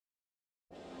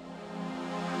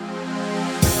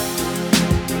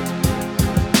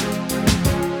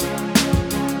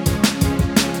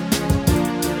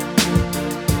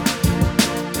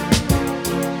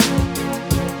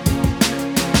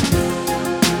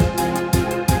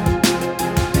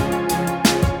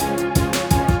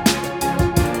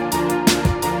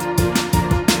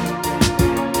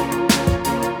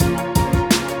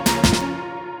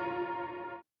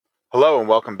and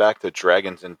welcome back to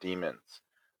Dragons and Demons,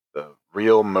 the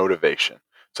real motivation.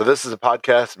 So, this is a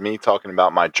podcast, me talking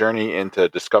about my journey into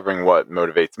discovering what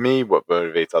motivates me, what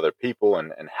motivates other people,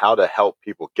 and how to help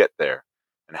people get there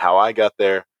and how I got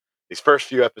there. These first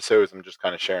few episodes, I'm just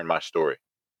kind of sharing my story.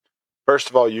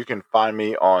 First of all, you can find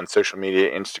me on social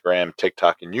media Instagram,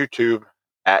 TikTok, and YouTube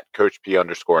at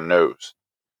CoachP_knows.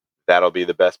 That'll be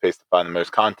the best place to find the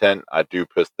most content. I do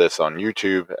post this on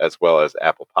YouTube as well as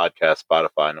Apple Podcasts,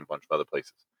 Spotify, and a bunch of other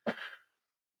places.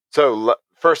 So,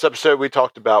 first episode, we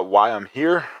talked about why I'm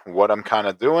here, what I'm kind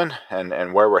of doing,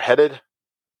 and where we're headed.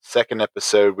 Second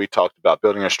episode, we talked about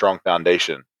building a strong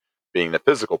foundation, being the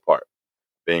physical part,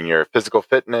 being your physical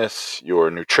fitness,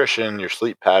 your nutrition, your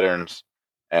sleep patterns,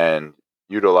 and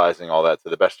utilizing all that to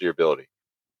the best of your ability.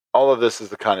 All of this is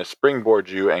to kind of springboard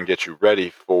you and get you ready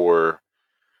for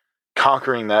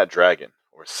conquering that dragon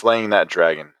or slaying that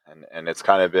dragon. And it's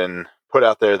kind of been put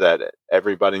out there that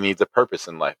everybody needs a purpose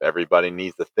in life. Everybody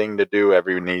needs a thing to do.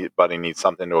 Everybody needs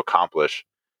something to accomplish.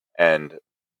 And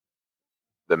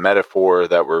the metaphor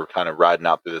that we're kind of riding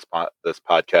out through this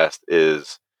podcast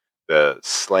is the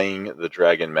slaying the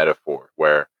dragon metaphor,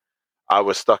 where I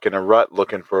was stuck in a rut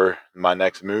looking for my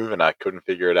next move and I couldn't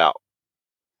figure it out.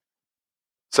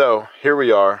 So here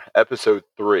we are, episode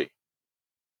 3.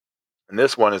 And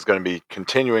this one is going to be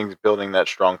continuing building that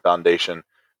strong foundation,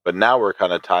 but now we're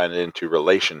kind of tying it into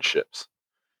relationships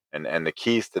and the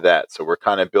keys to that. So we're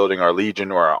kind of building our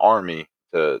legion or our army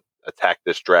to attack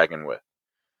this dragon with.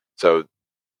 So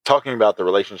talking about the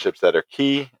relationships that are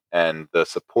key and the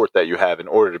support that you have in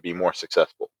order to be more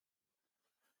successful.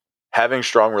 Having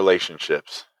strong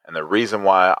relationships, and the reason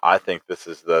why I think this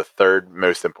is the third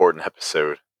most important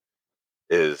episode,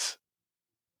 is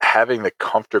having the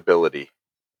comfortability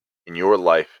in your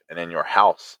life and in your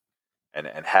house and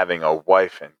having a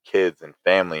wife and kids and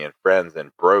family and friends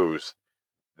and bros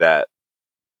that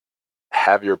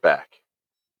have your back,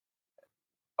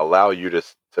 allow you to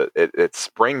it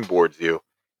springboards you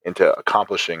into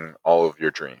accomplishing all of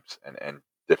your dreams and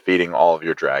defeating all of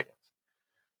your dragons.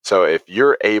 So if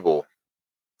you're able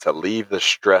to leave the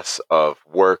stress of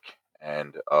work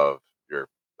and of your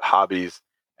hobbies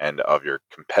and of your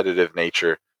competitive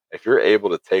nature, if you're able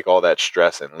to take all that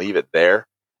stress and leave it there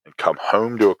and come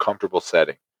home to a comfortable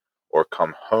setting or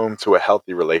come home to a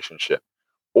healthy relationship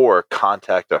or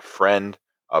contact a friend,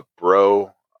 a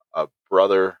bro, a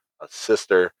brother, a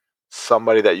sister,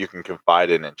 somebody that you can confide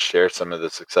in and share some of the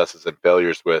successes and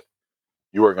failures with,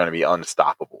 you are going to be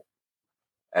unstoppable.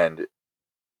 And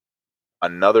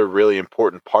another really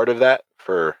important part of that,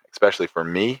 especially for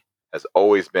me, has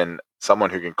always been someone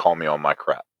who can call me on my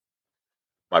crap.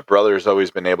 My brother has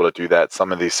always been able to do that.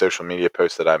 Some of these social media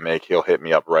posts that I make, he'll hit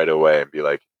me up right away and be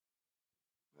like,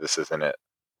 this isn't it.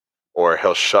 Or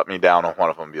he'll shut me down on one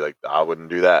of them and be like, I wouldn't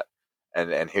do that.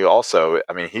 And he also,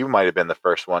 I mean, he might have been the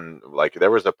first one. Like, there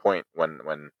was a point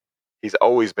when he's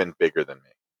always been bigger than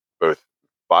me, both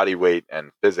body weight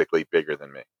and physically bigger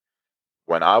than me.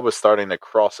 When I was starting to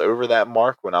cross over that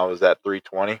mark, when I was at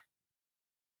 320,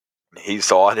 he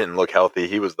saw I didn't look healthy.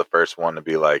 He was the first one to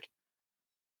be like,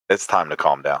 it's time to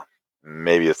calm down.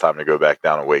 Maybe it's time to go back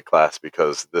down a weight class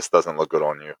because this doesn't look good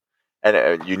on you.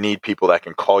 And you need people that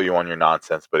can call you on your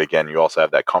nonsense. But again, you also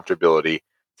have that comfortability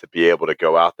to be able to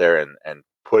go out there and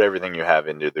put everything you have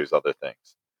into those other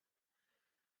things.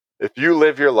 If you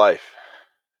live your life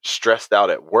stressed out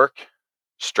at work,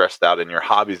 stressed out in your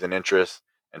hobbies and interests,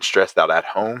 and stressed out at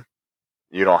home,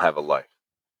 you don't have a life.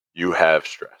 You have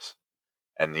stress.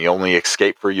 And the only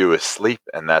escape for you is sleep,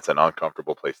 and that's an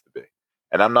uncomfortable place to be.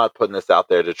 And I'm not putting this out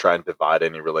there to try and divide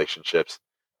any relationships.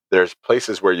 There's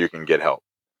places where you can get help.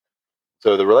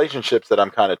 So the relationships that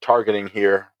I'm kind of targeting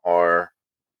here are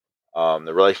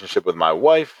the relationship with my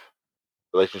wife,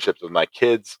 relationships with my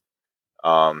kids,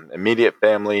 immediate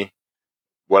family,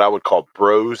 what I would call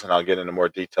bros, and I'll get into more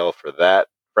detail for that,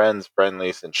 friends,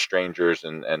 friendlies, and strangers,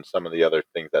 and some of the other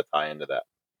things that tie into that.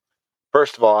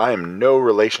 First of all, I am no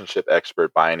relationship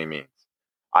expert by any means.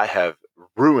 I have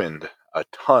ruined a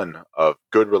ton of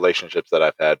good relationships that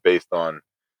I've had based on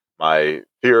my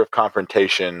fear of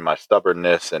confrontation, my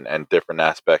stubbornness, and different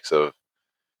aspects of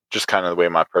just kind of the way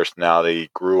my personality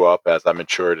grew up as I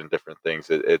matured in different things.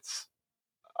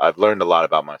 I've learned a lot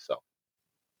about myself.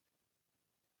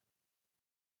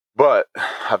 But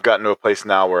I've gotten to a place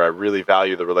now where I really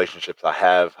value the relationships I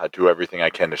have. I do everything I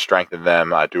can to strengthen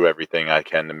them. I do everything I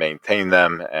can to maintain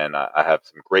them. And I have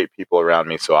some great people around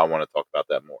me, so I want to talk about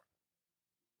that more.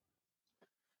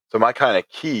 So my kind of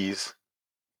keys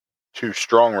to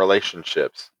strong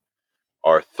relationships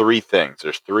are 3 things.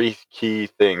 There's 3 key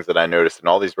things that I noticed in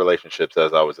all these relationships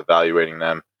as I was evaluating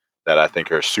them that I think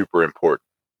are super important.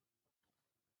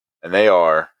 And they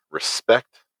are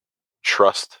respect,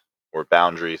 trust or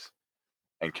boundaries,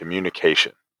 and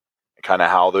communication. And kind of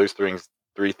how those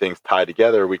three things tie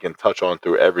together, we can touch on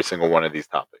through every single one of these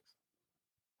topics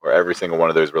or every single one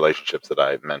of those relationships that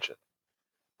I mentioned.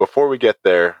 Before we get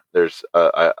there,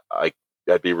 I'd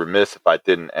be remiss if I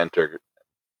didn't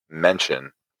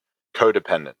mention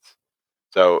codependence.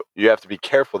 So you have to be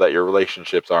careful that your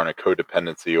relationships aren't a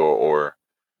codependency or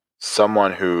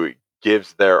someone who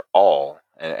gives their all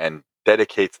and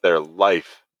dedicates their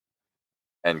life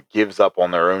and gives up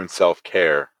on their own self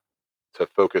care to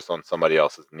focus on somebody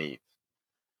else's needs.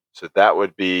 So that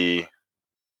would be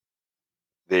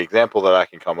the example that I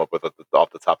can come up with off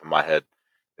the top of my head.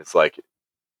 It's like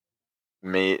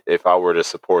me if I were to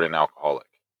support an alcoholic.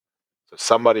 So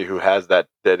somebody who has that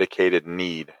dedicated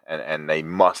need and they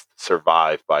must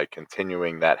survive by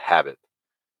continuing that habit.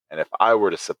 And if I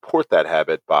were to support that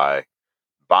habit by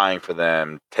buying for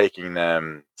them, taking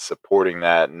them, supporting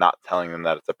that, not telling them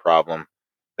that it's a problem,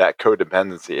 that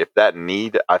codependency, if that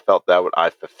need, I felt that I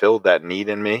fulfilled that need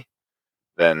in me,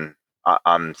 then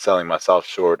I'm selling myself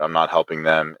short. I'm not helping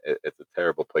them. It's a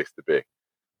terrible place to be.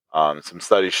 Some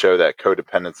studies show that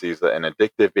codependency is an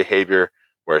addictive behavior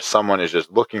where someone is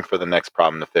just looking for the next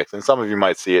problem to fix. And some of you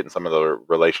might see it in some of the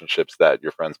relationships that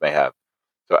your friends may have.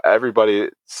 So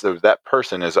that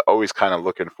person is always kind of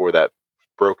looking for that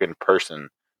broken person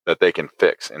that they can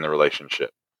fix in the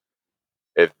relationship.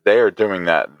 If they're doing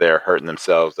that, they're hurting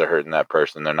themselves, they're hurting that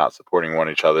person, they're not supporting one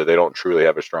each other, they don't truly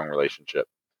have a strong relationship.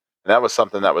 And that was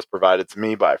something that was provided to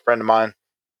me by a friend of mine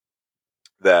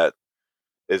that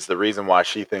is the reason why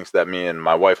she thinks that me and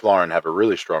my wife Lauren have a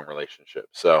really strong relationship.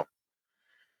 So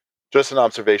just an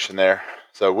observation there.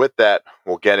 So with that,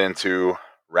 we'll get into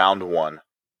round one,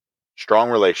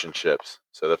 strong relationships.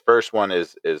 So the first one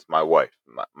is my wife,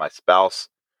 my spouse,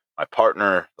 my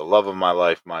partner, the love of my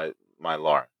life, my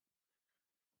Lauren.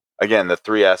 Again, the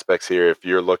three aspects here, if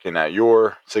you're looking at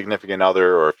your significant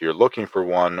other or if you're looking for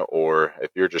one or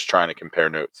if you're just trying to compare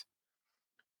notes.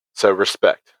 So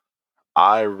respect.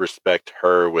 I respect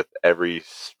her with every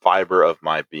fiber of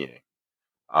my being.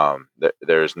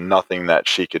 There's nothing that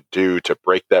she could do to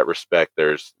break that respect.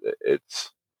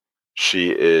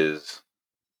 She is,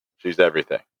 she's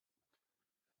everything.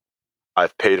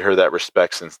 I've paid her that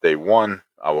respect since day one.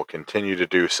 I will continue to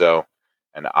do so.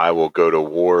 And I will go to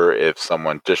war if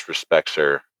someone disrespects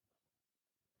her.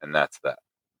 And that's that.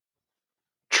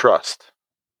 Trust.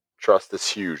 Trust is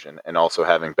huge and also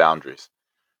having boundaries.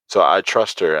 So I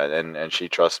trust her and she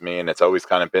trusts me. And it's always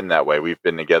kind of been that way. We've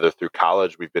been together through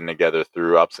college. We've been together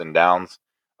through ups and downs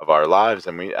of our lives.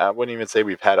 And I wouldn't even say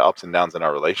we've had ups and downs in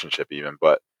our relationship even,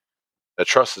 but the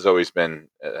trust has always been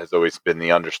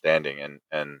the understanding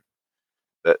and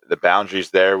the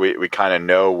boundaries there. We kind of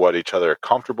know what each other are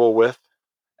comfortable with.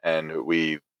 And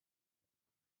we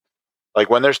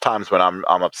like when there's times when I'm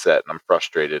upset and I'm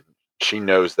frustrated, she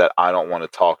knows that I don't want to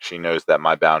talk. She knows that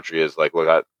my boundary is like,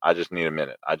 look, I just need a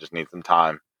minute. I just need some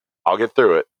time. I'll get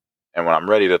through it. And when I'm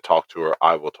ready to talk to her,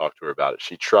 I will talk to her about it.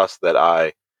 She trusts that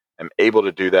I am able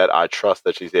to do that. I trust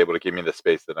that she's able to give me the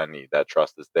space that I need. That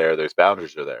trust is there. Those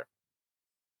boundaries are there.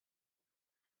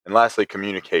 And lastly,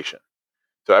 communication.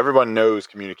 So everyone knows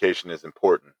communication is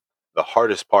important. The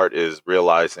hardest part is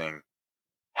realizing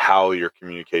how your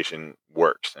communication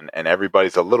works. And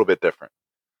everybody's a little bit different.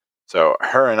 So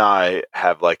her and I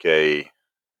have like a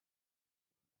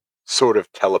sort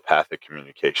of telepathic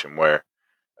communication where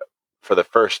for the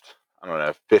first, I don't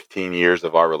know, 15 years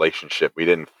of our relationship, we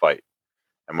didn't fight.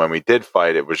 And when we did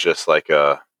fight, it was just like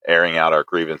airing out our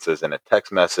grievances in a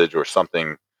text message or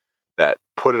something that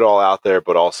put it all out there,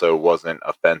 but also wasn't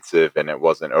offensive and it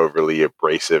wasn't overly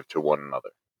abrasive to one another.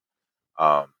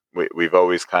 We've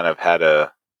always kind of had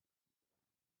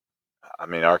I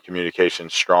mean, our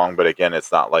communication's strong, but again,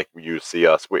 it's not like you see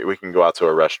us. We can go out to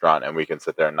a restaurant and we can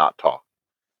sit there and not talk.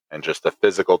 And just the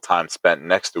physical time spent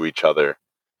next to each other,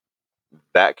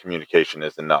 that communication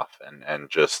is enough. And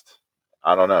just,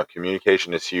 I don't know,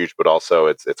 communication is huge, but also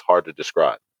it's hard to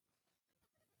describe.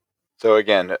 So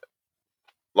again,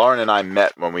 Lauren and I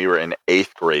met when we were in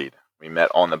eighth grade. We met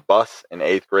on the bus in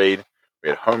eighth grade. We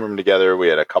had homeroom together. We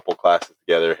had a couple classes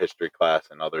together, history class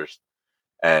and others.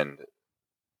 And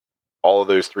all of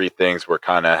those three things were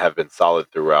kind of have been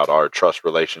solid throughout. Our trust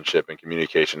relationship and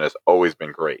communication has always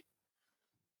been great.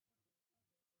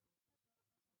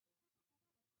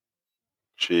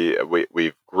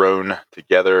 We've grown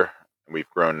together. We've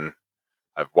grown.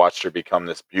 I've watched her become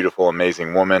this beautiful,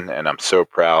 amazing woman, and I'm so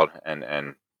proud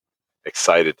and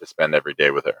excited to spend every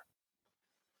day with her.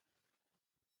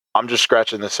 I'm just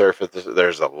scratching the surface.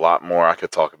 There's a lot more I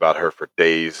could talk about her for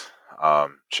days.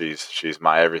 She's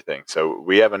my everything. So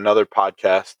we have another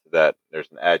podcast that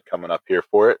there's an ad coming up here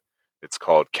for it. It's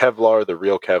called Kevlar, the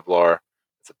Real Kevlar.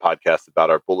 It's a podcast about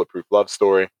our bulletproof love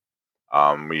story.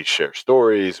 We share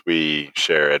stories, we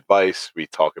share advice, we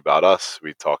talk about us,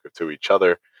 we talk to each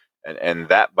other, and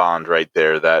that bond right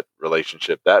there, that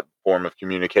relationship, that form of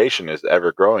communication is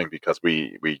ever growing because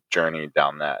we journey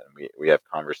down that, and we have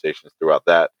conversations throughout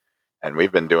that, and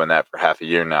we've been doing that for half a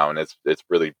year now, and it's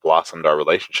really blossomed our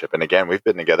relationship. And again, we've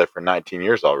been together for 19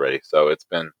 years already, so it's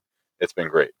been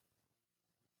great.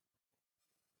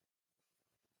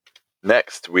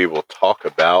 Next, we will talk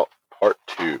about part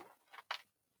two.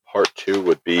 Part two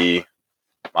would be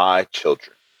my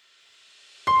children.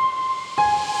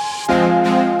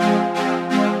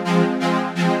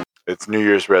 It's New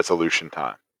Year's resolution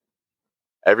time.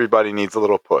 Everybody needs a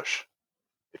little push.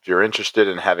 If you're interested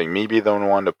in having me be the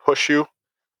one to push you,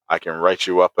 I can write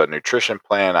you up a nutrition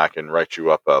plan. I can write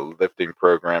you up a lifting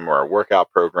program or a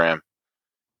workout program.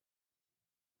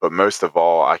 But most of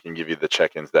all, I can give you the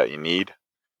check-ins that you need.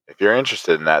 If you're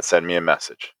interested in that, send me a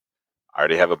message. I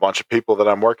already have a bunch of people that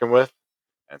I'm working with,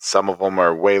 and some of them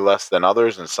are way less than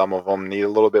others, and some of them need a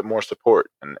little bit more support,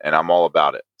 and I'm all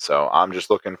about it. So I'm just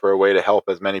looking for a way to help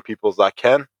as many people as I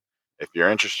can. If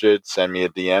you're interested, send me a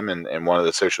DM in one of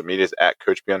the social medias at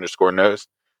CoachB_knows.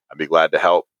 I'd be glad to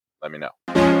help. Let me know.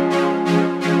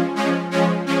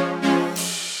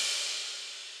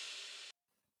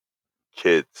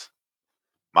 Kids.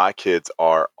 My kids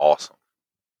are awesome.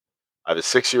 I have a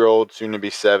 6-year-old, soon to be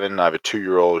 7. I have a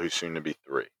 2-year-old who's soon to be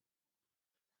 3.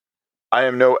 I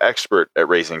am no expert at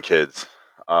raising kids.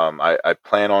 I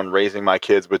plan on raising my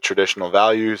kids with traditional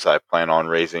values. I plan on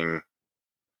raising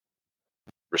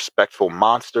respectful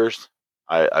monsters.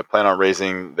 I plan on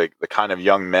raising the kind of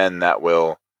young men that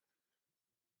will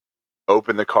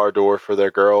open the car door for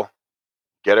their girl,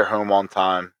 get her home on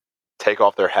time, take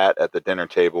off their hat at the dinner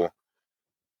table.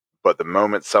 But the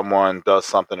moment someone does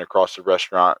something across the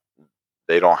restaurant,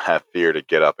 they don't have fear to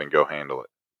get up and go handle it.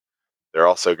 They're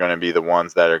also going to be the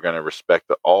ones that are going to respect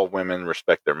all women,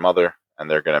 respect their mother, and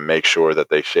they're going to make sure that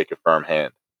they shake a firm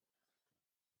hand.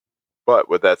 But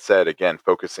with that said, again,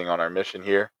 focusing on our mission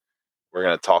here, we're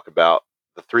going to talk about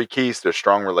the 3 keys to a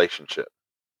strong relationship: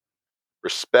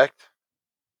 respect,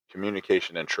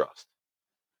 communication, and trust.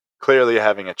 Clearly,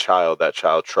 having a child, that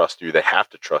child trusts you. They have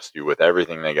to trust you with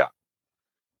everything they got.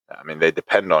 I mean, they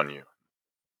depend on you.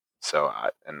 So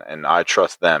I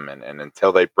trust them, and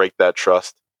until they break that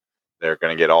trust, they're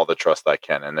going to get all the trust I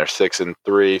can. And they're 6 and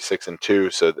 3, 6 and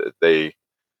 2, so that they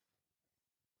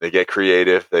get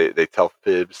creative. They tell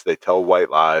fibs, they tell white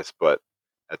lies, but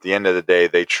at the end of the day,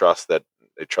 they trust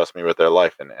me with their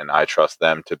life, and I trust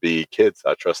them to be kids.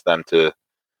 I trust them to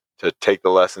take the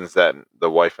lessons that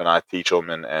the wife and I teach them,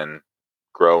 and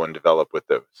grow and develop with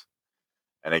those.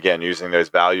 And again, using those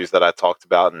values that I talked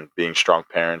about and being strong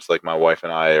parents like my wife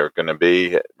and I are going to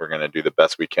be, we're going to do the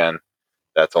best we can.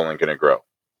 That's only going to grow.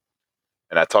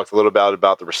 And I talked a little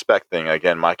about the respect thing.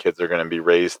 Again, my kids are going to be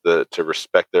raised to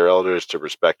respect their elders, to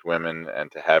respect women,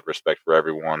 and to have respect for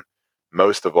everyone.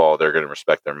 Most of all, they're going to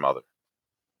respect their mother.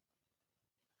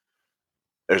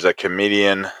 There's a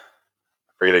comedian, I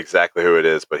forget exactly who it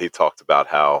is, but he talked about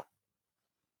how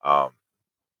um,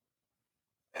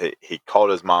 he called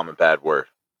his mom a bad word,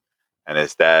 and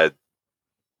his dad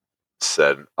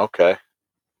said, "Okay,"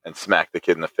 and smacked the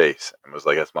kid in the face and was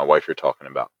like, "That's my wife you're talking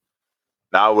about."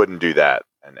 Now, I wouldn't do that,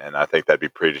 and I think that'd be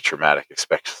pretty traumatic,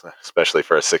 especially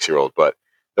for a 6-year-old. But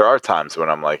there are times when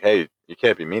I'm like, "Hey, you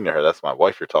can't be mean to her. That's my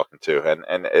wife you're talking to,"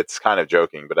 and it's kind of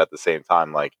joking, but at the same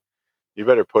time, like, you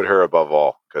better put her above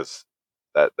all, because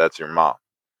that's your mom.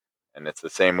 And it's the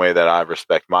same way that I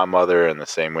respect my mother, and the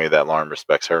same way that Lauren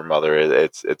respects her mother.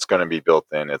 It's going to be built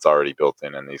in. It's already built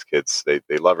in, and these kids, they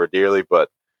love her dearly. But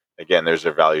again, there's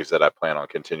their values that I plan on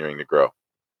continuing to grow.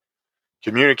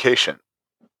 Communication.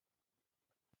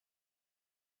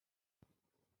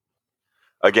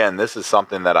 Again, this is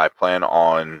something that I plan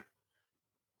on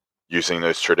using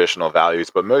those traditional values,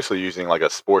 but mostly using like a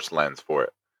sports lens for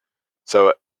it.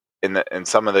 So in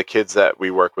some of the kids that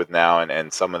we work with now,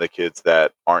 and some of the kids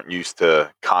that aren't used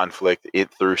to conflict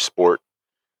through sport,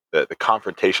 the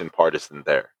confrontation part isn't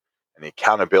there, and the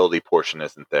accountability portion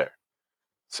isn't there.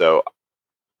 So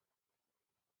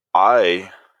I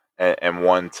am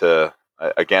one to,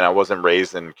 again, I wasn't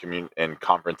raised in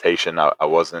confrontation.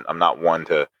 I'm not one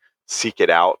to seek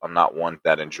it out. I'm not one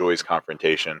that enjoys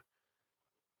confrontation.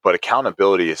 But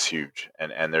accountability is huge,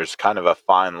 and there's kind of a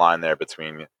fine line there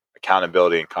between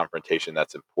accountability and confrontation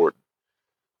that's important.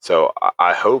 So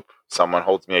I hope someone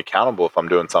holds me accountable if I'm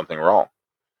doing something wrong.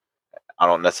 I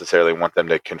don't necessarily want them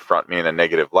to confront me in a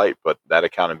negative light, but that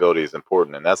accountability is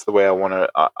important. And that's the way I want to,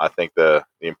 I think the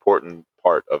important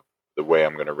part of the way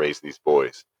I'm going to raise these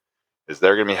boys is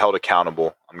they're going to be held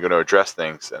accountable. I'm going to address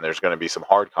things, and there's going to be some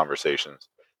hard conversations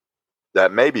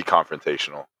that may be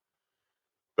confrontational.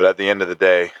 But at the end of the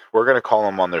day, we're going to call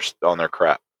them on their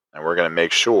crap, and we're going to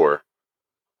make sure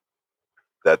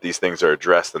that these things are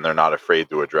addressed and they're not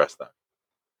afraid to address them.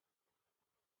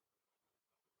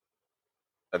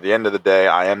 At the end of the day,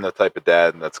 I am the type of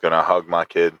dad that's going to hug my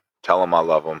kid, tell them I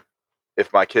love them.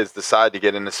 If my kids decide to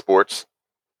get into sports,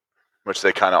 which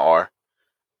they kind of are,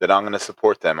 then I'm going to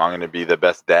support them. I'm going to be the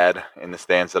best dad in the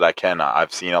stands that I can.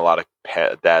 I've seen a lot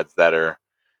of dads that are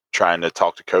trying to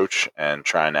talk to coach and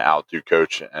trying to outdo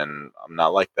coach, and I'm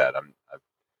not like that.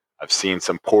 I've seen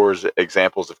some poor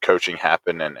examples of coaching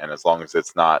happen, and as long as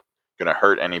it's not going to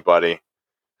hurt anybody,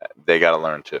 they got to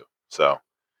learn too. So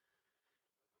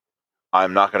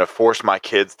I'm not going to force my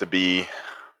kids to be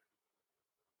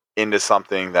into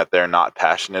something that they're not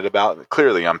passionate about.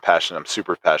 Clearly, I'm passionate. I'm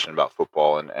super passionate about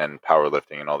football and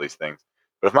powerlifting and all these things.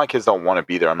 But if my kids don't want to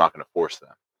be there, I'm not going to force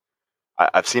them.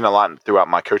 I've seen a lot throughout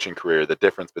my coaching career, the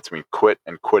difference between quit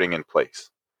and quitting in place.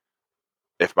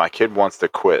 If my kid wants to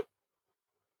quit,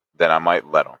 then I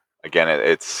might let them. Again,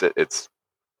 it's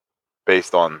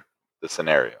based on the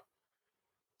scenario.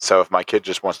 So if my kid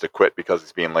just wants to quit because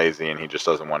he's being lazy and he just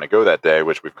doesn't want to go that day,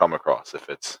 which we've come across, if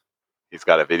he's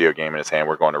got a video game in his hand,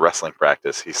 we're going to wrestling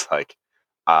practice, he's like,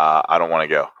 I don't want to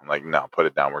go. I'm like, no, put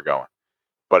it down, we're going.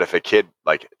 But if a kid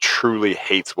like truly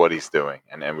hates what he's doing,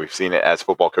 and we've seen it as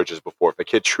football coaches before, if a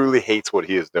kid truly hates what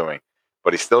he is doing,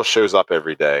 but he still shows up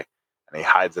every day and he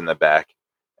hides in the back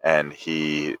and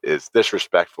he is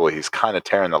disrespectful, he's kind of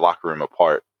tearing the locker room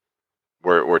apart,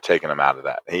 we're taking him out of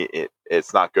that.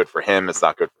 It's not good for him. It's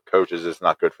not good for coaches. It's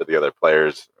not good for the other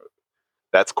players.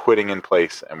 That's quitting in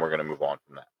place, and we're going to move on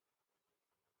from that.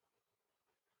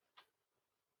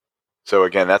 So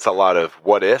again, that's a lot of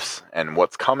what ifs and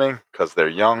what's coming because they're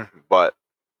young, but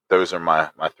those are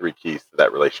my three keys to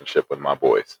that relationship with my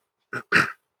boys.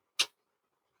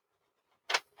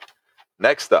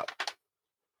 Next up,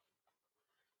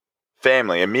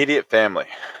 family, immediate family.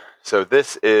 So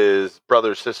this is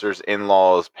brothers, sisters,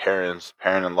 in-laws, parents,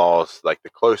 parent-in-laws, like the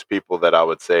close people that I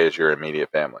would say is your immediate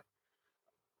family.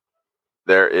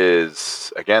 There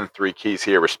is, again, three keys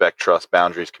here: respect, trust,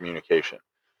 boundaries, communication.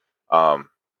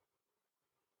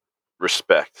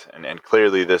 Respect. And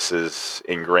clearly this is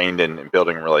ingrained in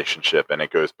building a relationship, and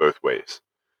it goes both ways.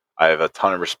 I have a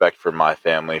ton of respect for my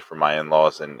family, for my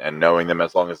in-laws, and knowing them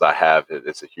as long as I have,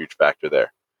 it's a huge factor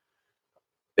there.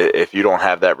 If you don't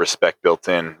have that respect built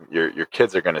in, your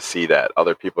kids are going to see that.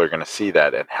 Other people are going to see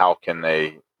that, and how can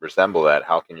they resemble that?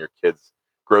 How can your kids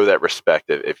grow that respect?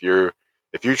 If you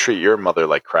treat your mother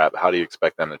like crap, how do you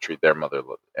expect them to treat their mother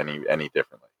any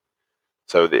differently?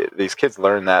 So these kids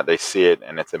learn that, they see it,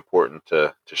 and it's important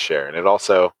to share. And it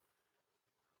also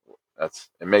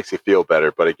it makes you feel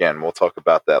better. But again, we'll talk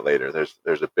about that later.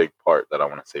 There's a big part that I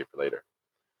want to save for later.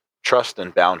 Trust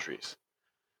and boundaries.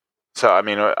 So I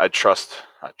mean, I trust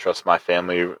my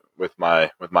family with my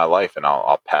life, and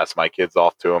I'll pass my kids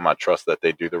off to them. I trust that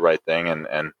they do the right thing,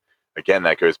 and again,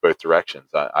 that goes both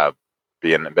directions. I've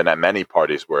been at many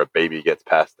parties where a baby gets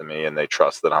passed to me, and they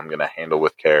trust that I'm going to handle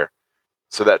with care.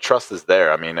 So that trust is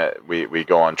there. I mean, we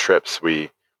go on trips, we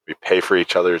pay for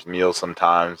each other's meals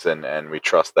sometimes, and we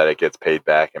trust that it gets paid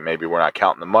back. And maybe we're not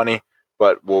counting the money,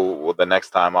 but we'll the next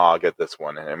time, I'll get this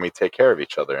one, and we take care of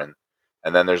each other.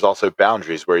 And then there's also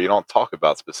boundaries where you don't talk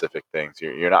about specific things.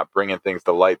 You're not bringing things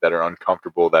to light that are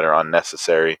uncomfortable, that are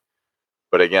unnecessary.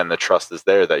 But again, the trust is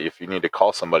there that if you need to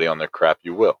call somebody on their crap,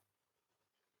 you will.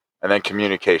 And then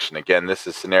communication. Again, this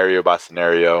is scenario by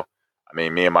scenario. I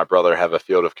mean, me and my brother have a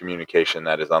field of communication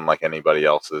that is unlike anybody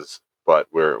else's, but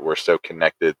we're so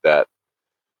connected that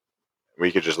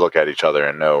we could just look at each other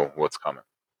and know what's coming.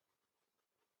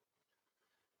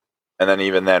 And then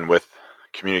even then, with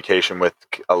communication with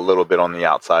a little bit on the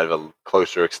outside of a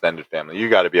closer extended family, you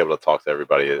got to be able to talk to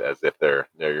everybody as if they're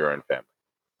your own family.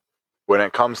 When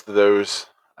it comes to those,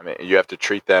 I mean, you have to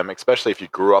treat them, especially if you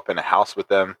grew up in a house with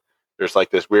them. There's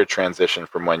like this weird transition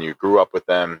from when you grew up with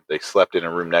them, they slept in a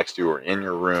room next to you or in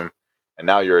your room, and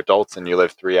now you're adults and you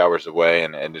live 3 hours away,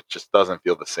 and it just doesn't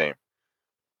feel the same.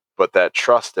 But that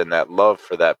trust and that love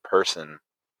for that person,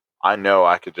 I know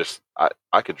I could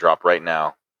drop right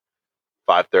now,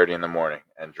 5:30 in the morning,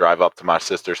 and drive up to my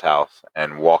sister's house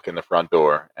and walk in the front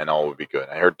door, and all would be good.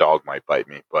 Her dog might bite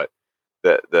me, but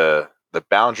the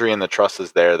boundary and the trust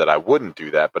is there that I wouldn't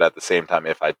do that. But at the same time,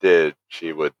 if I did,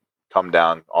 she would come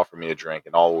down, offer me a drink,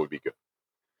 and all would be good.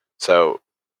 So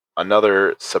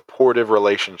another supportive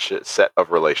relationship set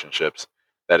of relationships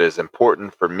that is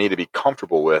important for me to be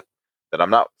comfortable with, that I'm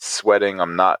not sweating,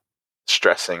 I'm not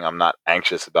stressing, I'm not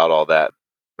anxious about all that.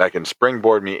 That can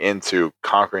springboard me into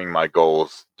conquering my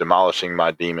goals, demolishing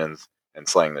my demons, and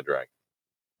slaying the dragon.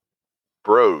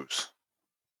 Bros.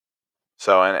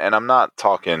 So, and I'm not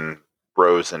talking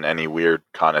bros in any weird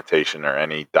connotation or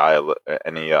any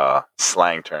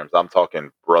slang terms. I'm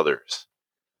talking brothers,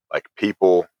 like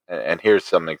people. And here's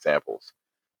some examples.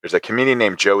 There's a comedian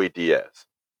named Joey Diaz.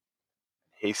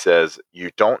 He says,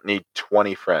 you don't need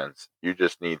 20 friends. You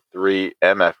just need 3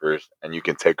 MFers and you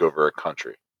can take over a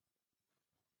country.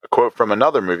 A quote from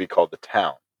another movie called The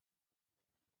Town.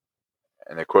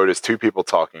 And the quote is 2 people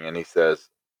talking, and he says,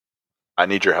 I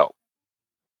need your help.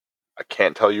 I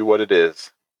can't tell you what it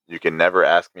is. You can never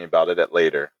ask me about it at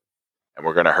later, and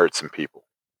we're going to hurt some people.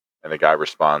 And the guy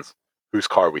responds, whose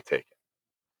car are we taking?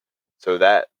 So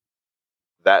that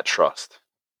trust,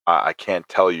 I can't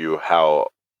tell you how.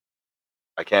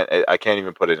 I can't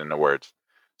even put it into words.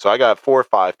 So I got 4 or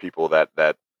 5 people that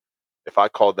if I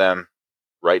called them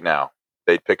right now,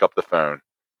 they'd pick up the phone,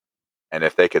 and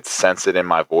if they could sense it in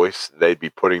my voice, they'd be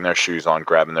putting their shoes on,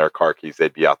 grabbing their car keys,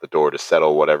 they'd be out the door to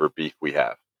settle whatever beef we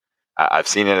have. I've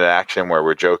seen it in action where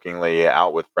we're jokingly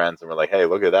out with friends and we're like, "Hey,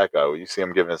 look at that guy! Well, you see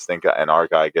him giving a stink," and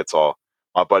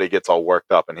my buddy gets all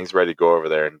worked up, and he's ready to go over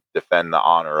there and defend the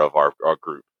honor of our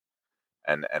group.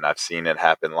 And I've seen it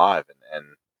happen live, and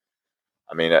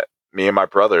I mean, me and my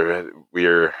brother,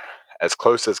 we're as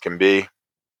close as can be,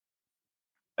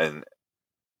 and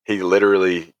he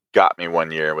literally got me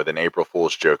one year with an April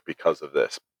Fool's joke because of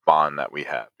this bond that we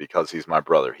have, because he's my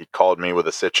brother. He called me with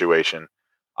a situation.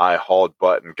 I hauled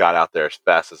butt and got out there as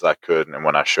fast as I could. And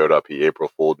when I showed up, he April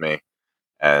Fooled me.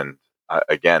 And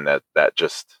again, that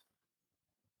just,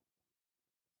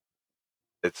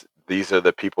 these are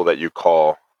the people that you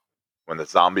call when the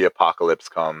zombie apocalypse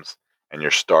comes and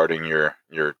you're starting your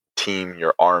team,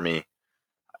 your army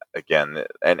again.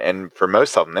 And for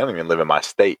most of them, they don't even live in my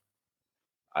state.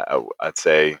 I'd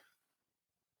say,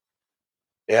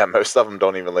 yeah, most of them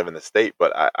don't even live in the state.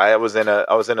 But I was in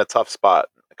a tough spot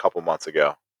a couple months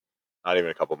ago. Not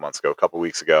even a couple months ago, a couple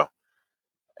weeks ago,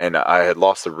 and I had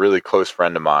lost a really close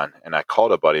friend of mine. And I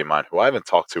called a buddy of mine who I haven't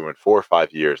talked to in 4 or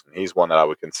 5 years, and he's one that I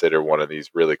would consider one of these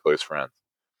really close friends.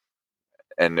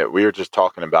 And we were just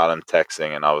talking about him,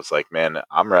 texting, and I was like, "Man,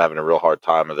 I'm having a real hard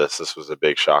time with this. This was a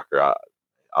big shocker.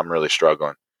 I'm really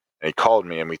struggling." And he called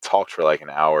me, and we talked for like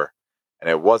an hour. And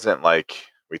it wasn't like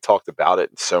we talked about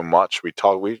it so much. We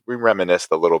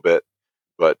reminisced a little bit,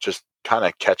 but just kind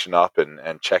of catching up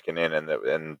and checking in.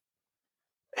 And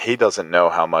he doesn't know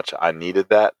how much I needed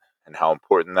that and how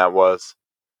important that was.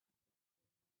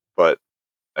 But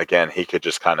again, he could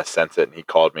just kind of sense it, and he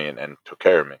called me and took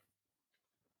care of me.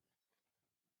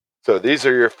 So these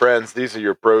are your friends. These are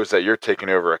your bros that you're taking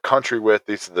over a country with.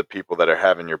 These are the people that are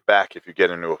having your back if you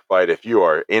get into a fight. If you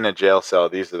are in a jail cell,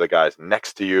 these are the guys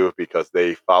next to you because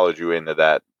they followed you into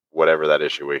that, whatever that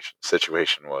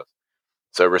situation was.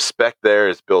 So respect there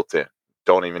is built in.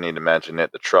 Don't even need to mention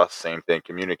it. The trust, same thing.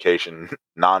 Communication,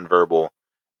 nonverbal.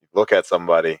 Look at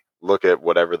somebody, look at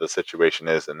whatever the situation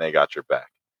is, and they got your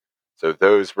back. So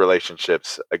those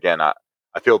relationships, again, I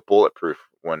feel bulletproof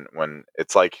when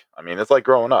it's like, I mean, it's like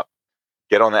growing up.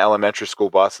 Get on the elementary school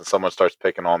bus and someone starts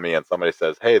picking on me and somebody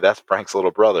says, "Hey, that's Frank's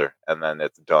little brother." And then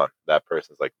it's done. That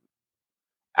person's like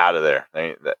out of there.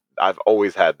 I've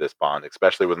always had this bond,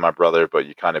 especially with my brother, but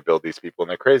you kind of build these people.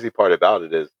 And the crazy part about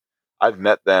it is I've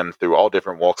met them through all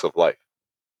different walks of life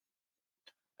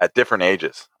at different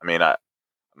ages. I mean,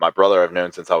 my brother I've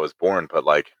known since I was born, but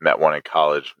like met one in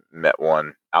college, met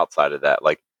one outside of that.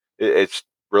 Like it's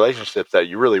relationships that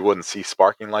you really wouldn't see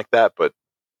sparking like that, but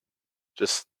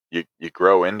just you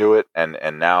grow into it,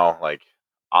 and now like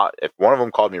if one of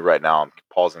them called me right now, I'm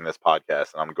pausing this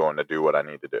podcast and I'm going to do what I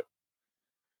need to do.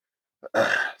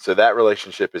 So that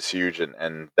relationship is huge,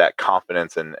 and that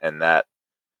confidence and that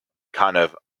kind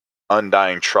of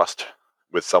undying trust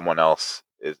with someone else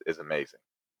is amazing.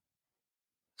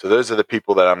 So those are the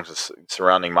people that I'm just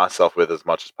surrounding myself with as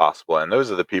much as possible, and those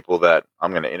are the people that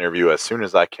I'm going to interview as soon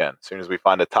as I can. As soon as we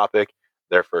find a topic,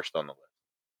 they're first on the list.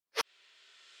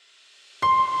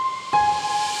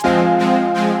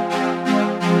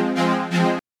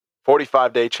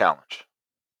 45-day challenge.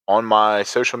 On my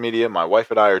social media, my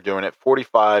wife and I are doing it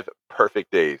 45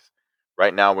 perfect days.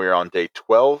 Right now, we are on day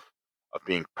 12 of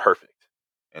being perfect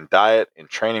in diet, in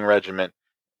training regimen,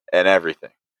 and everything.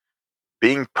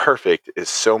 Being perfect is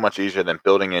so much easier than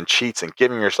building in cheats and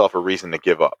giving yourself a reason to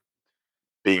give up.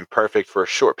 Being perfect for a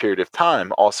short period of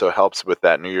time also helps with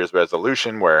that New Year's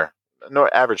resolution where no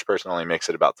average person only makes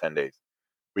it about 10 days.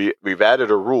 We've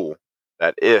added a rule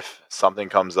that if something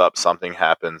comes up, something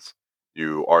happens,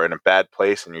 you are in a bad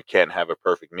place and you can't have a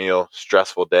perfect meal,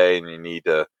 stressful day, and you need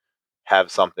to have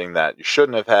something that you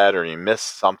shouldn't have had, or you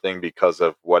missed something because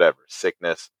of whatever,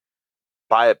 sickness,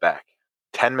 buy it back.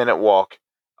 10-minute walk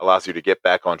allows you to get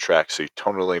back on track so you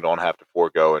totally don't have to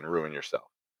forego and ruin yourself.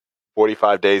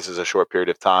 45 days is a short period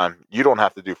of time. You don't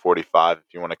have to do 45 if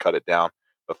you want to cut it down,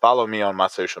 but follow me on my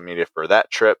social media for that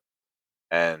trip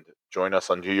and join us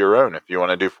on Do Your Own. If you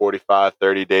want to do 45,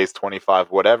 30 days, 25,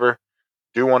 whatever,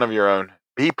 do one of your own.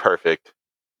 Be perfect.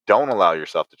 Don't allow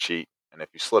yourself to cheat. And if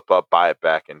you slip up, buy it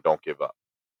back and don't give up.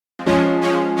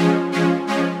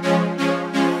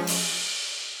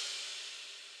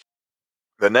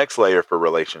 The next layer for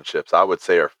relationships, I would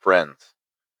say, are friends.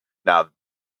 Now,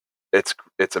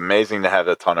 it's amazing to have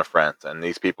a ton of friends, and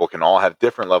these people can all have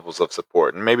different levels of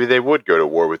support, and maybe they would go to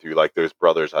war with you like those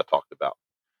brothers I talked about.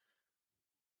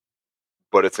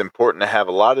 But it's important to have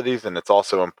a lot of these, and it's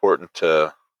also important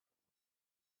to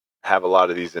have a lot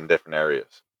of these in different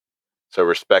areas. So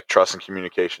respect, trust, and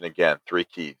communication, again, 3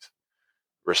 keys.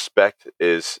 Respect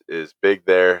is big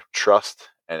there. Trust,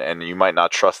 and you might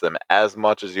not trust them as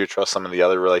much as you trust some of the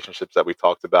other relationships that we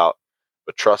talked about,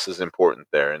 but trust is important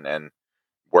there. And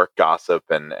work gossip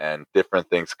and different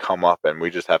things come up, and we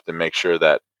just have to make sure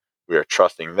that we are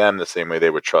trusting them the same way they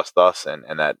would trust us, and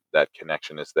that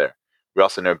connection is there. We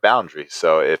also know boundaries.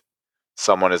 So if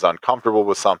someone is uncomfortable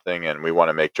with something and we want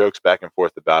to make jokes back and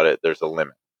forth about it, there's a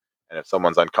limit. And if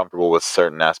someone's uncomfortable with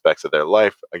certain aspects of their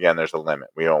life, again, there's a limit.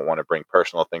 We don't want to bring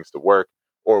personal things to work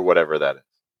or whatever that is.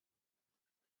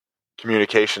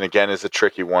 Communication, again, is a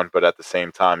tricky one, but at the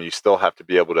same time, you still have to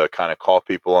be able to kind of call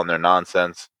people on their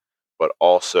nonsense, but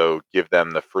also give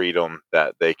them the freedom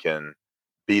that they can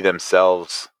be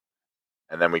themselves.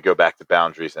 And then we go back to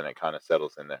boundaries and it kind of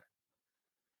settles in there.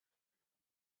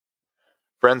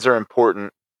 Friends are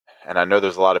important. And I know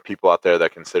there's a lot of people out there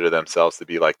that consider themselves to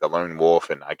be like the lone wolf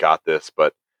and I got this. But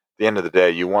at the end of the day,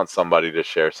 you want somebody to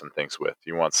share some things with.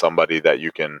 You want somebody that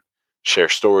you can share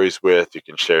stories with. You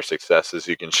can share successes.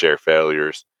 You can share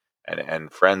failures.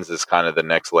 And friends is kind of the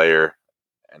next layer.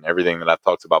 And everything that I've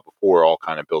talked about before all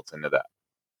kind of built into that.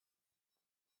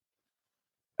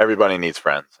 Everybody needs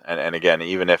friends. And again,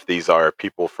 even if these are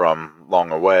people from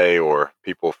long away or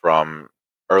people from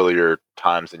earlier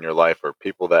times in your life or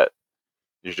people that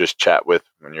you just chat with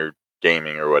when you're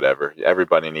gaming or whatever.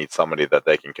 Everybody needs somebody that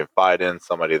they can confide in,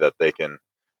 somebody that they can,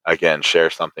 again, share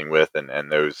something with,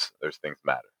 and those things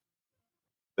matter.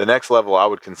 The next level I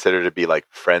would consider to be like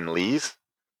friendlies,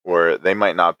 where they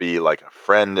might not be like a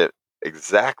friend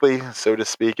exactly, so to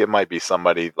speak. It might be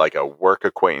somebody like a work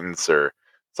acquaintance or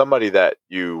somebody that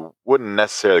you wouldn't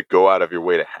necessarily go out of your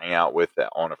way to hang out with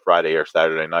on a Friday or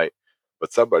Saturday night,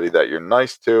 but somebody that you're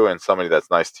nice to and somebody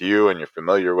that's nice to you and you're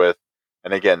familiar with.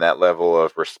 And again, that level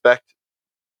of respect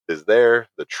is there,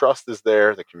 the trust is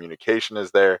there, the communication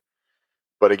is there.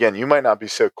 But again, you might not be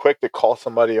so quick to call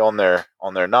somebody on their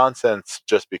nonsense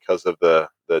just because of the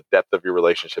depth of your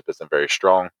relationship isn't very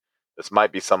strong. This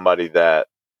might be somebody that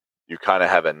you kind of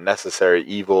have a necessary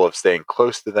evil of staying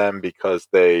close to them because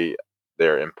they're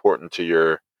important to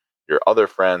your other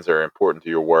friends or important to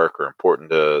your work or important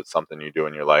to something you do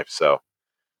in your life. So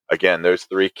again, those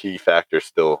 3 key factors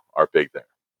still are big there.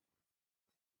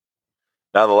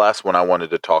 Now the last one I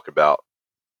wanted to talk about,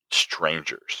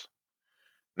 strangers.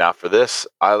 Now for this,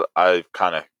 I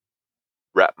kind of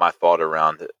wrap my thought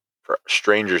around it. For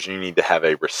strangers, you need to have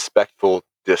a respectful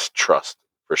distrust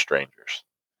for strangers.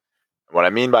 And what I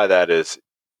mean by that is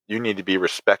you need to be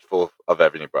respectful of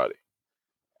everybody.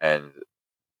 And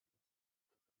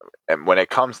and when it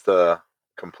comes to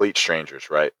complete strangers,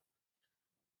 right?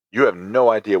 You have no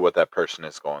idea what that person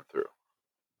is going through.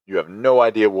 You have no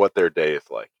idea what their day is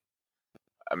like.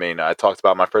 I mean, I talked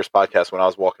about my first podcast when I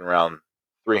was walking around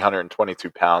 322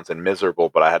 pounds and miserable,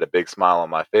 but I had a big smile on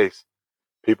my face.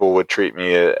 People would treat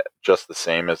me just the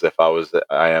same as if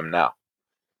I am now.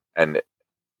 And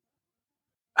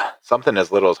something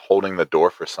as little as holding the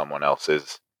door for someone else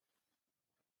is,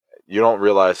 you don't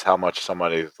realize how much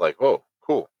somebody's like, oh,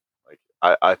 cool. Like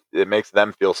it makes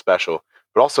them feel special.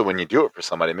 But also when you do it for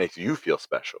somebody, it makes you feel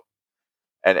special.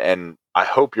 And I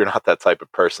hope you're not that type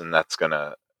of person that's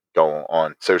gonna go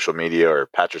on social media or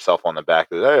pat yourself on the back.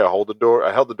 Hey, I held the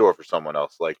door for someone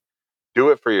else. Like, do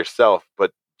it for yourself,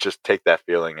 but just take that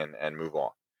feeling and move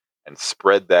on and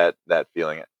spread that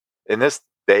feeling. In this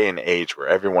day and age where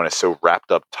everyone is so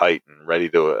wrapped up tight and ready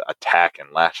to attack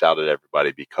and lash out at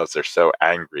everybody because they're so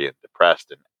angry and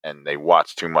depressed and they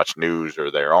watch too much news or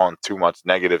they're on too much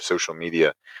negative social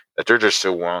media that they're just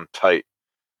so on tight,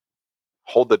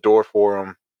 hold the door for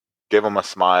them, give them a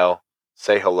smile,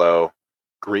 say hello,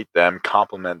 greet them,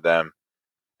 compliment them.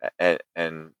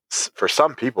 And for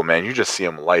some people, man, you just see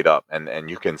them light up, and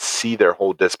you can see their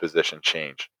whole disposition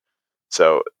change.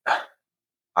 So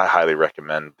I highly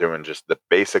recommend doing just the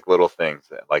basic little things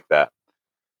like that.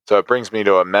 So it brings me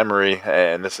to a memory,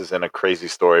 and this isn't a crazy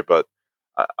story, but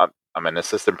I'm an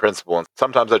assistant principal, and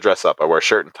sometimes I dress up. I wear a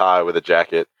shirt and tie with a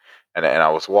jacket, and I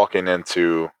was walking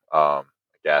into a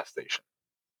gas station,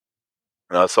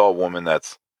 and I saw a woman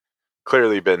that's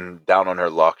clearly been down on her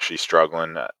luck. She's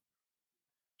struggling.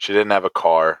 She didn't have a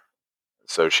car,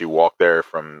 so she walked there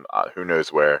from who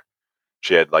knows where.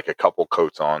 She had like a couple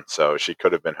coats on, so she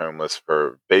could have been homeless.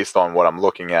 For based on what I'm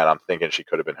looking at, I'm thinking she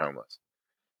could have been homeless.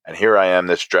 And here I am,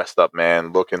 this dressed up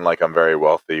man, looking like I'm very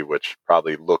wealthy, which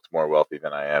probably looks more wealthy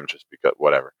than I am, just because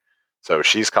whatever. So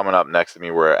she's coming up next to me.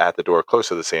 We're at the door close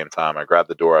to the same time. I grab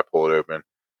the door, I pull it open.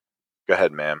 Go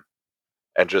ahead, ma'am.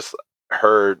 And just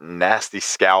her nasty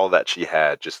scowl that she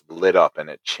had just lit up, and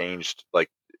it changed. Like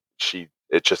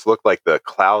it just looked like the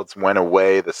clouds went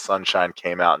away, the sunshine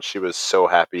came out, and she was so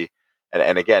happy.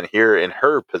 And again, here in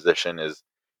her position is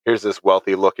here's this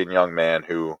wealthy looking young man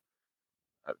who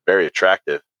very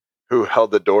attractive, who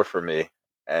held the door for me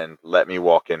and let me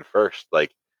walk in first.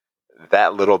 Like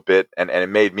that little bit, and it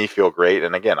made me feel great.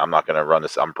 And again, I'm not going to run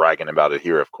this, I'm bragging about it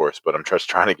here, of course, but I'm just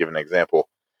trying to give an example.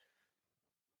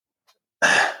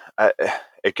 I,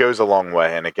 it goes a long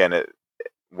way. And again,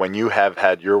 when you have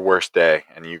had your worst day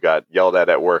and you got yelled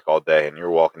at work all day, and you're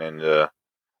walking into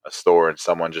a store and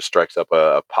someone just strikes up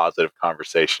a positive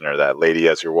conversation, or that lady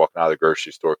as you're walking out of the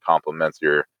grocery store compliments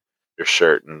your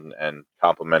shirt and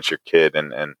compliments your kid,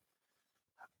 and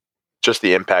just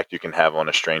the impact you can have on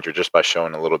a stranger just by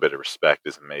showing a little bit of respect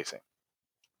is amazing.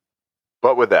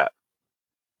 But with that,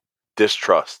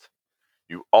 distrust.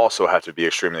 You also have to be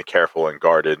extremely careful and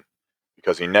guarded,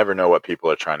 because you never know what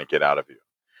people are trying to get out of you.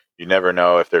 You never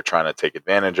know if they're trying to take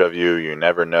advantage of you. You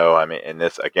never know. I mean, in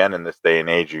this day and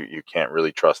age, you can't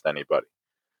really trust anybody.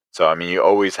 So, I mean, you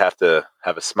always have to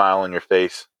have a smile on your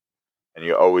face, and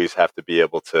you always have to be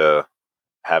able to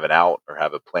have an out or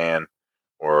have a plan,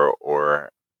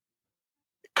 or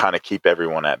kind of keep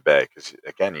everyone at bay, because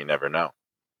again, you never know.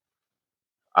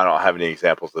 I don't have any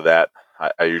examples of that.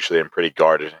 I usually am pretty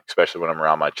guarded, especially when I'm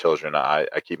around my children. I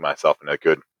keep myself in a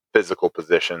good physical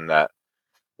position that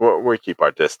we keep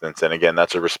our distance. And again,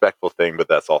 that's a respectful thing, but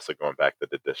that's also going back to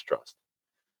the distrust.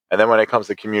 And then when it comes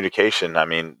to communication, I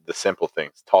mean, the simple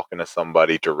things, talking to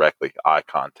somebody directly, eye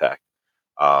contact,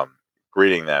 um,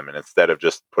 greeting them. And instead of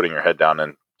just putting your head down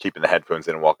and keeping the headphones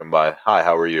in and walking by, hi,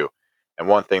 how are you? And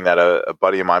one thing that a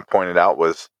buddy of mine pointed out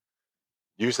was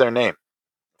use their name.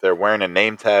 If they're wearing a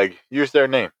name tag, use their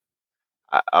name.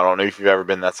 I don't know if you've ever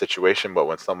been in that situation, but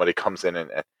when somebody comes in, and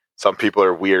some people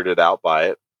are weirded out by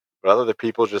it, but other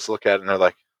people just look at it and they're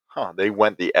like, huh, they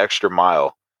went the extra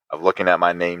mile of looking at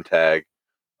my name tag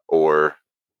or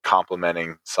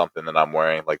complimenting something that I'm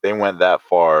wearing. Like they went that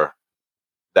far,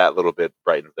 that little bit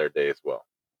brightens their day as well.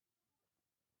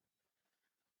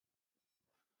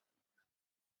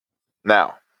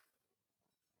 Now,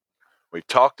 we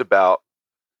talked about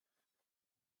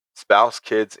spouse,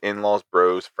 kids, in laws,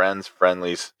 bros, friends,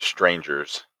 friendlies,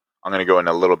 strangers. I'm going to go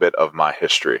into a little bit of my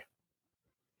history.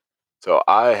 So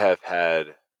I have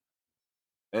had,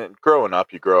 and growing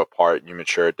up, you grow apart, you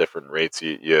mature at different rates,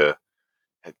 you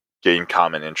gain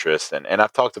common interests. And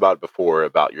I've talked about it before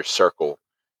about your circle,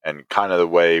 and kind of the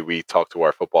way we talk to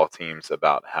our football teams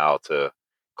about how to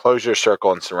close your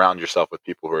circle and surround yourself with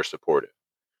people who are supportive.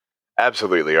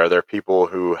 Absolutely. Are there people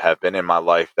who have been in my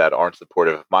life that aren't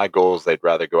supportive of my goals? They'd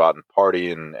rather go out and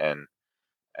party and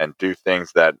do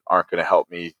things that aren't going to help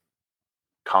me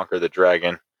conquer the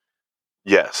dragon.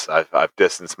 Yes, I've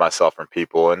distanced myself from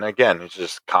people, and again, it's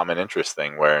just common interest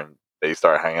thing where they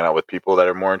start hanging out with people that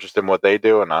are more interested in what they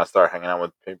do, and I start hanging out with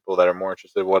people that are more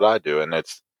interested in what I do, and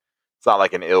it's not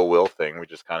like an ill will thing. We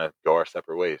just kind of go our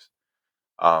separate ways.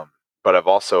 Um, but I've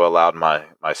also allowed my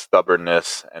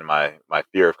stubbornness and my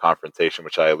fear of confrontation,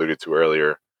 which I alluded to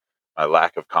earlier, my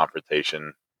lack of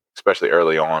confrontation, especially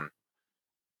early on,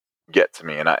 get to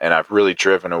me, and I've really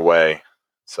driven away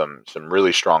some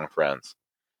really strong friends.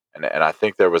 And I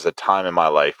think there was a time in my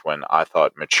life when I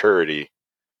thought I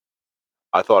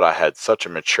had such a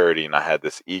maturity, and I had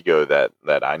this ego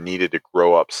that I needed to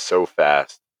grow up so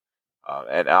fast.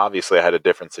 And obviously, I had a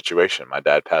different situation. My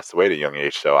dad passed away at a young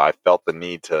age, so I felt the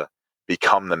need to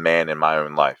become the man in my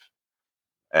own life.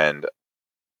 And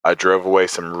I drove away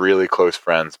some really close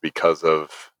friends because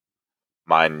of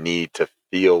my need to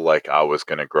feel like I was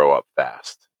going to grow up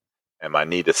fast, and my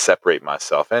need to separate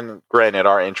myself. And granted,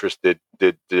 our interests did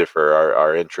differ.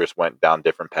 Our interests went down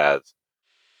different paths.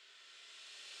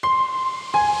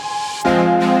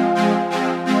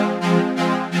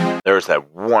 There's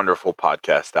that wonderful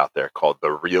podcast out there called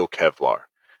The Real Kevlar.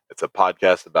 It's a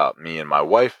podcast about me and my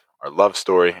wife, our love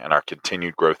story, and our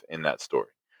continued growth in that story.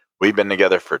 We've been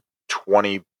together for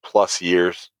 20 plus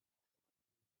years,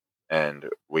 and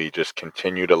we just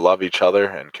continue to love each other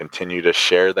and continue to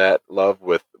share that love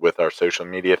with our social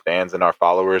media fans and our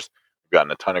followers. We've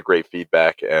gotten a ton of great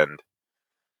feedback, and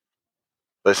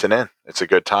listen in. It's a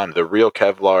good time. The Real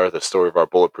Kevlar, the story of our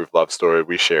bulletproof love story.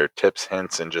 We share tips,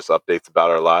 hints, and just updates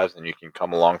about our lives, and you can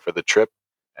come along for the trip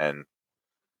and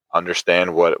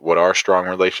understand what our strong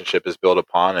relationship is built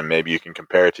upon, and maybe you can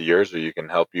compare it to yours, or you can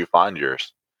help you find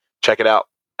yours. Check it out.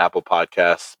 Apple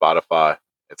Podcasts, Spotify,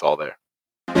 it's all there.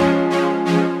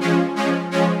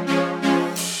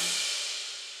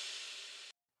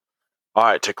 All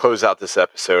right, to close out this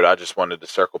episode, I just wanted to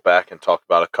circle back and talk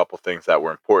about a couple things that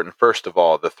were important. First of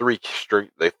all, the three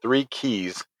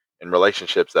keys in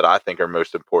relationships that I think are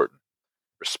most important: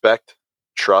 respect,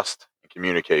 trust, and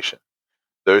communication.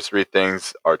 Those three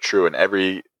things are true in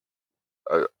every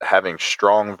having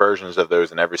strong versions of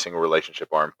those in every single relationship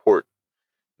are important.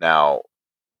 Now,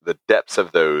 the depths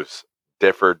of those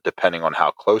differ depending on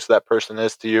how close that person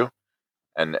is to you.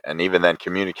 And even then,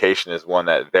 communication is one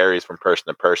that varies from person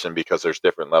to person because there's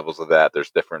different levels of that. There's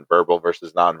different verbal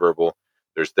versus nonverbal.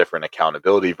 There's different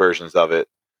accountability versions of it,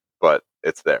 but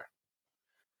it's there.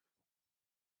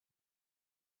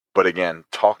 But again,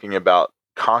 talking about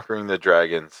conquering the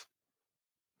dragons,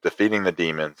 defeating the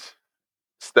demons,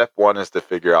 step one is to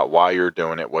figure out why you're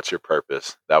doing it. What's your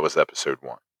purpose? That was episode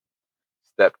 1.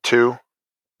 Step 2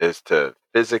 is to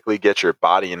physically get your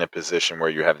body in a position where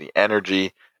you have the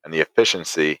energy and the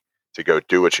efficiency to go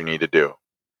do what you need to do.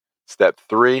 Step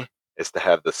 3 is to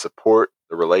have the support,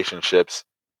 the relationships,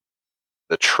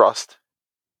 the trust,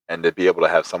 and to be able to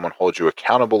have someone hold you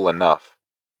accountable enough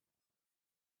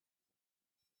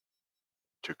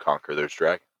to conquer those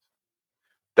dragons.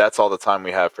 That's all the time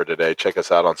we have for today. Check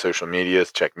us out on social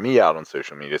medias. Check me out on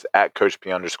social medias at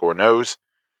CoachP_knows.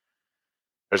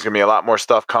 There's going to be a lot more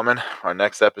stuff coming. Our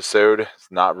next episode is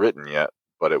not written yet,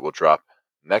 but it will drop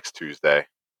next Tuesday.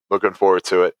 Looking forward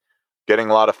to it. Getting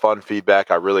a lot of fun feedback.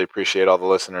 I really appreciate all the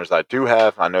listeners I do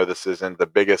have. I know this isn't the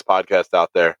biggest podcast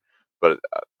out there, but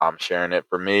I'm sharing it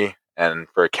for me and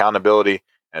for accountability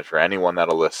and for anyone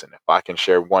that'll listen. If I can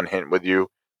share one hint with you,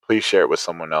 please share it with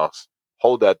someone else.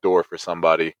 Hold that door for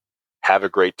somebody. Have a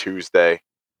great Tuesday.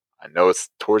 I know it's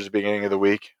towards the beginning of the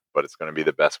week, but it's going to be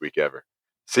the best week ever.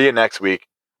 See you next week.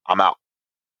 I'm out.